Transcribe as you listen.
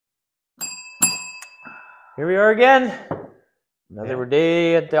Here we are again. Another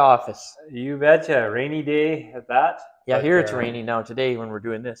day at the office. You betcha. Rainy day at that. Yeah, here it's rainy now today when we're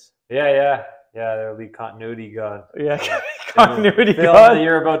doing this. Yeah. There'll be continuity gone. Yeah, continuity film gone. that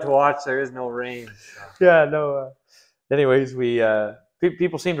you're about to watch, there is no rain. So. Yeah, no. Anyways, we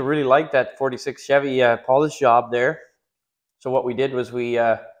people seem to really like that 46 Chevy polish job there. So what we did was we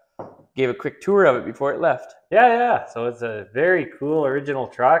gave a quick tour of it before it left. Yeah. So it's a very cool original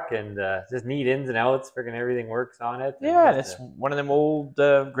truck and just neat ins and outs. Freaking everything works on it. Yeah, and it's one of them old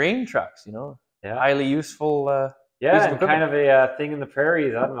grain trucks, you know. Yeah. Highly useful. Yeah, and kind of a thing in the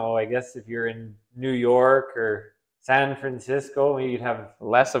prairies. I don't know. I guess if you're in New York or San Francisco, you'd have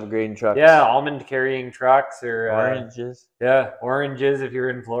less of grain trucks. Yeah, almond carrying trucks or oranges. Oranges if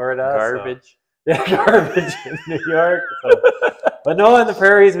you're in Florida. Garbage. So. Yeah, garbage in New York. So. But no, in the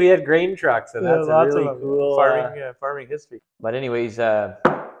prairies we had grain trucks, and that's a really cool farming history. But anyways,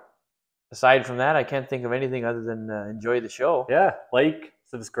 aside from that, I can't think of anything other than enjoy the show. Yeah, like,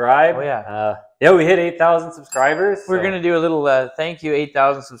 subscribe. Oh yeah. Yeah, we hit 8,000 subscribers. We're gonna do a little thank you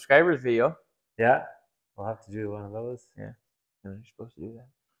 8,000 subscribers video. Yeah, we'll have to do one of those. Yeah, you're supposed to do that.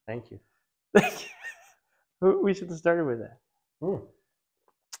 Thank you. Thank you. We should have started with that.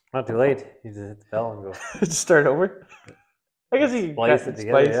 Not too late. You just hit the bell and go. Just start over. I guess you can splice it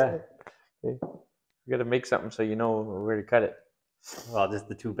together. Yeah. Okay. You got to make something so you know where to cut it. Well, just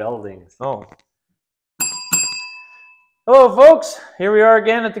the two bell things. Oh. Hello, folks. Here we are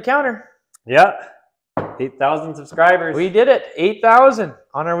again at the counter. Yeah. 8,000 subscribers. We did it. 8,000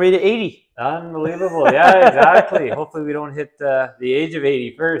 on our way to 80. Unbelievable. Yeah, exactly. Hopefully we don't hit the age of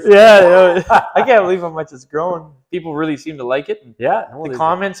 80 first. Yeah. I can't believe how much it's grown. People really seem to like it. Yeah. The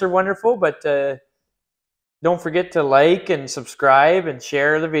comments are wonderful, but don't forget to like and subscribe and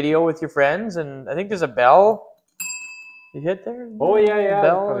share the video with your friends. And I think there's a bell. You hit there? Oh, yeah.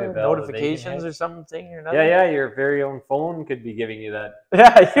 Bell or notifications or something or nothing. Yeah. Your very own phone could be giving you that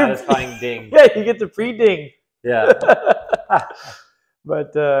satisfying ding. Yeah, you get the pre-ding. Yeah.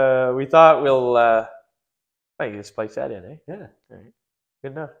 But we thought we'll... you just splice that in, eh? Yeah. All right.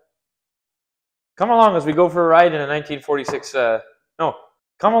 Good enough. Come along as we go for a ride in a 1946...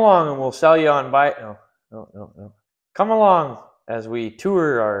 Come along and we'll sell you on buy... No. Come along as we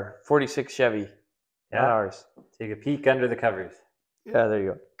tour our 46 Chevy. Yeah. Not ours. Take a peek under the covers. Yeah, there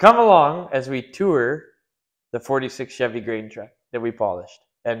you go. Come along as we tour the 46 Chevy grain truck that we polished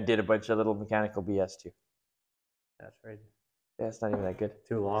and did a bunch of little mechanical BS too. That's right. Yeah, it's not even that good.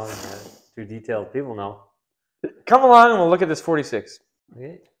 Too long, too detailed. People know. Come along and we'll look at this 46.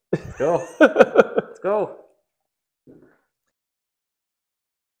 Okay, let's go. Let's go.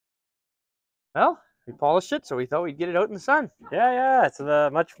 Well, we polished it, so we thought we'd get it out in the sun. Yeah. It's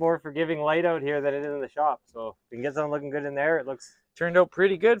a much more forgiving light out here than it is in the shop. So if we can get something looking good in there, it looks... Turned out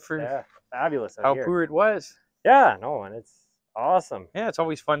pretty good for fabulous out how here. poor it was. Yeah, no, and it's awesome. Yeah, it's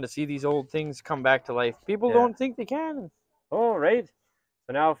always fun to see these old things come back to life. People don't think they can. Oh, right.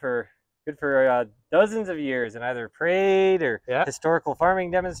 So now good for dozens of years in either parade or historical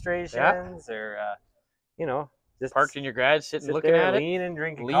farming demonstrations or, just parked in your garage, sitting looking at it. Leaning,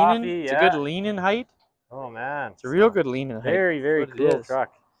 drinking coffee. It's a good lean-in height. Oh, man. It's a real good lean-in height. Very cool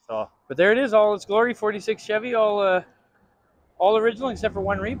truck. So, but there it is, all its glory, 46 Chevy, all original except for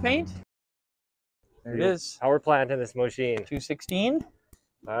one repaint. There it is. Power plant in this machine. 216.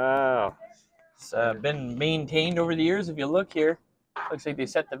 Wow. It's been maintained over the years. If you look here, looks like they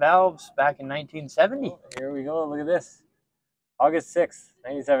set the valves back in 1970. Oh, here we go. Look at this. August 6th,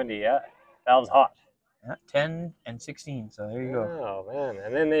 1970. Yeah. Valves hot. Yeah, 10 and 16. So there you go. Oh, man.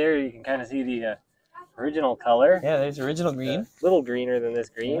 And then there you can kind of see the original color. Yeah, there's original green. A little greener than this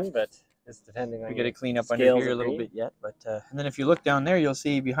green, but it's depending on... We got to clean up under here a little bit yet. But and then if you look down there, you'll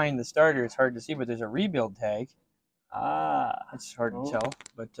see behind the starter, it's hard to see, but there's a rebuild tag. It's hard to tell.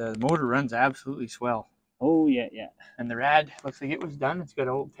 But the motor runs absolutely swell. Oh, yeah. And the rad looks like it was done. It's got an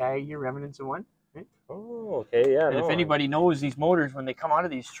old tag here, remnants of one. Right? Oh, okay, yeah. And if anybody knows these motors, when they come out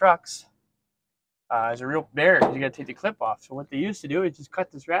of these trucks, there's a real bear because you got to take the clip off. So what they used to do is just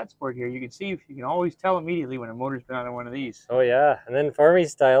cut this rad sport here. You can see, you can always tell immediately when a motor's been on one of these. Oh, yeah. And then farming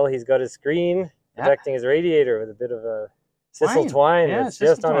style, he's got his screen protecting his radiator with a bit of a sisal twine. Yeah, it's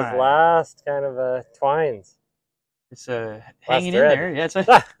just on his last kind of twines. It's hanging in there. Yeah,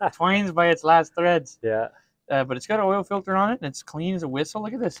 it's twines by its last threads. Yeah. But it's got an oil filter on it, and it's clean as a whistle.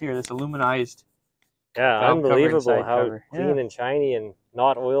 Look at this here, this aluminized. Yeah, unbelievable how clean and shiny and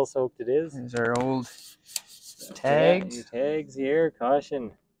not oil soaked it is. These are old tags. Yeah, tags here,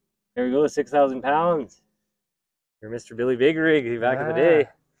 caution. There we go, 6,000 pounds. You're Mr. Billy Big Rig back in the day.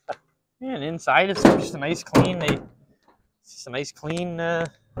 Yeah, and inside it's just a nice clean. It's just a nice clean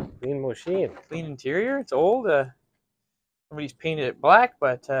Clean machine. Clean interior. It's old. Somebody's painted it black,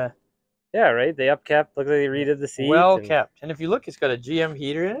 but yeah, right. They upkept. Look like they redid the seat. Well kept. And if you look, it's got a GM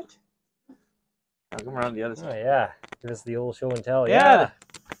heater in it. I'll come around the other side. Oh yeah, give us the old show and tell. Yeah. Yeah.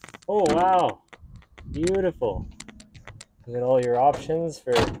 Oh wow, beautiful. You got all your options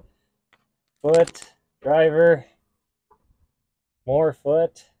for foot, driver, more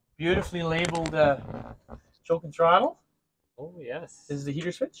foot. Beautifully labeled choke and throttle. Oh yes. This is the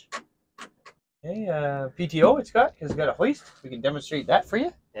heater switch. Okay, PTO it's got a hoist. We can demonstrate that for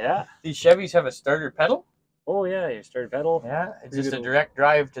you. Yeah. These Chevys have a starter pedal. Oh yeah, your starter pedal. Yeah, it's just a direct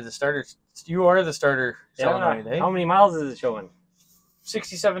drive to the starter. You are the starter solenoid, eh? How many miles is it showing?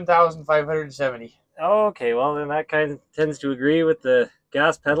 67,570. Okay, well then that kind of tends to agree with the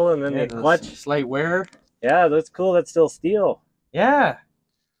gas pedal and then the clutch. Slight wear. Yeah, that's cool. That's still steel. Yeah.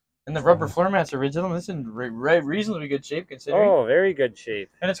 And the rubber floor mat's original. This is in reasonably good shape considering. Oh, very good shape.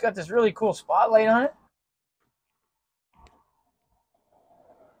 And it's got this really cool spotlight on it.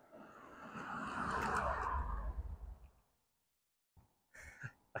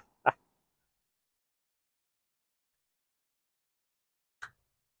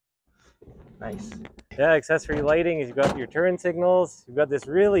 Nice. Yeah, accessory lighting. You've got your turn signals. You've got this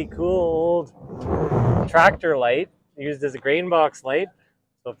really cool old tractor light used as a grain box light.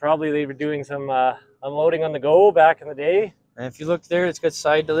 So probably they were doing some unloading on the go back in the day. And if you look there, it's got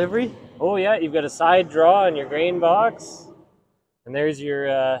side delivery. Oh yeah, you've got a side draw on your grain box. And there's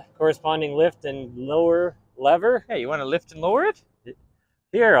your corresponding lift and lower lever. Yeah, you want to lift and lower it?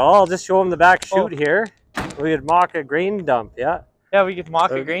 Here, I'll just show them the back chute here. We could mock a grain dump, yeah. Yeah, we could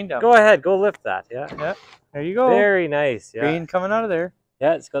mock a grain dump. Go ahead, go lift that, yeah. Yeah, there you go. Very nice, yeah. Grain coming out of there.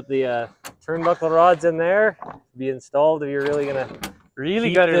 Yeah, it's got the turnbuckle rods in there to be installed if you're really gonna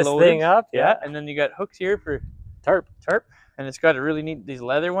keep got it this loaded. thing up. Yeah, and then you got hooks here for tarp, and it's got a really neat these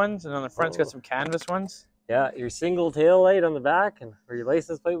leather ones, and on the front's got some canvas ones. Yeah, your single tail light on the back, and where your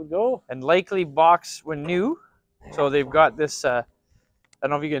license plate would go. And likely box when new, so they've got this. I don't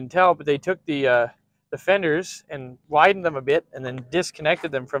know if you can tell, but they took the fenders and widened them a bit, and then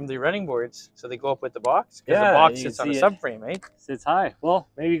disconnected them from the running boards, so they go up with the box. Because the box sits on a subframe, eh? Sits high. Well,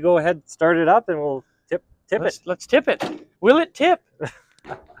 maybe go ahead, start it up, and we'll tip it. Let's tip it. Will it tip?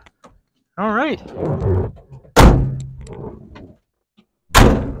 All right.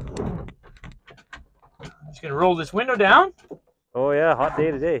 I'm just gonna roll this window down. Oh yeah, hot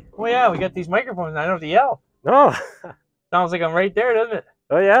day today. Oh yeah, we got these microphones. I don't have to yell. No. Sounds like I'm right there, doesn't it?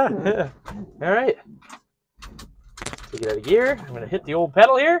 Oh yeah. All right. Take it out of gear. I'm gonna hit the old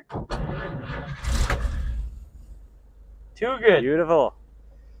pedal here. Too good. Beautiful.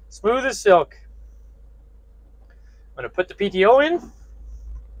 Smooth as silk. I'm gonna put the PTO in.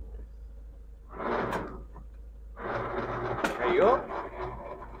 There you go.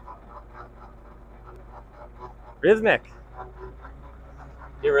 Rhythmic.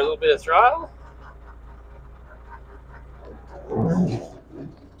 Give her a little bit of throttle.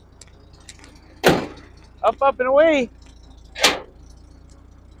 Up, up, and away.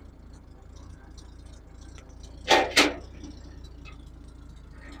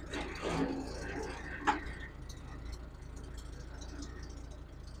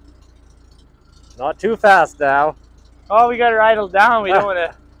 Not too fast now. Oh, we got her idled down. We don't want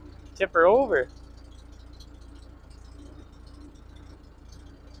to tip her over.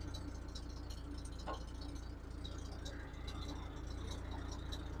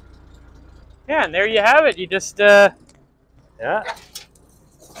 Yeah, and there you have it. You just yeah.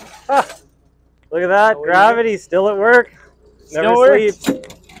 Ah, look at that. Gravity still at work. Never sleeps.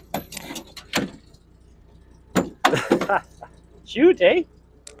 Shoot, eh?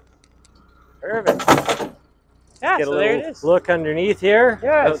 Perfect. Yeah, Get so a there it little is. look underneath here.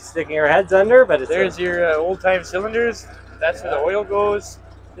 Yes. Without sticking our heads under, but it's there's your old-time cylinders. That's where the oil goes.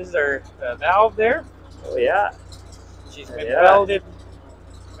 This is our valve there. Oh yeah. She's been welded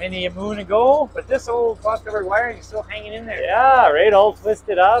many a moon ago, but this old cloth-covered wiring is still hanging in there. Yeah, right, all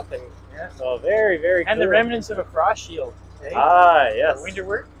twisted up, and so very, very and cool. the remnants of a frost shield. Okay? Ah, yes. For winter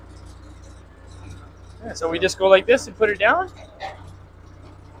work. Yeah, so we just go like this and put her down.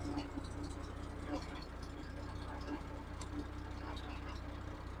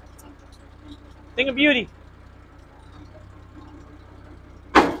 Thing of beauty.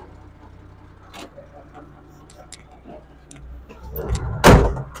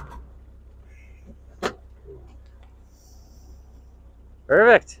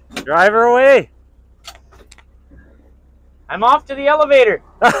 Perfect. Drive her away. I'm off to the elevator.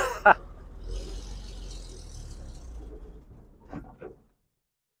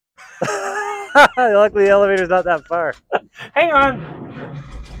 Luckily the elevator's not that far. Hang on.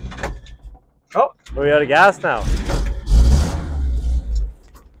 Oh, we're out of gas now.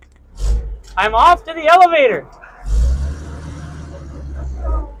 I'm off to the elevator.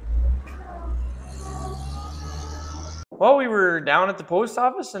 Well, we were down at the post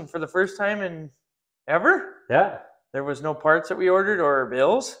office, and for the first time in ever, Yeah. there was no parts that we ordered or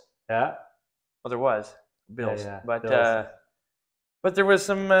bills. Yeah. Well, there was bills, Yeah, but bills. but there was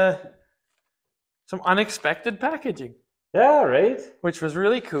some unexpected packaging, Yeah, right? which was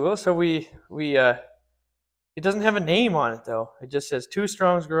really cool. So we it doesn't have a name on it though. It just says Two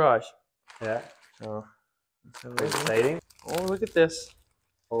Strong's Garage. Yeah. Oh, Exciting. oh, look at this.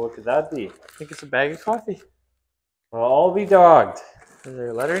 Oh, what could that be? I think it's a bag of coffee. Well, I'll be dogged. Is there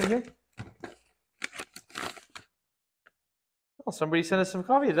a letter in here? Oh, somebody sent us some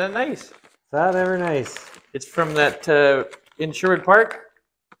coffee. Is that nice? Is that ever nice? It's from that in Sherwood Park.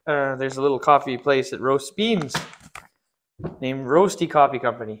 There's a little coffee place that roasts beans named Roasty Coffee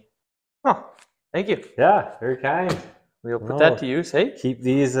Company. Oh, thank you. Yeah, very kind. We'll put that to use, hey? Keep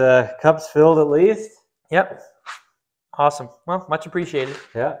these cups filled at least. Yep. Awesome. Well, much appreciated.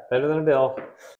 Yeah, better than a bill.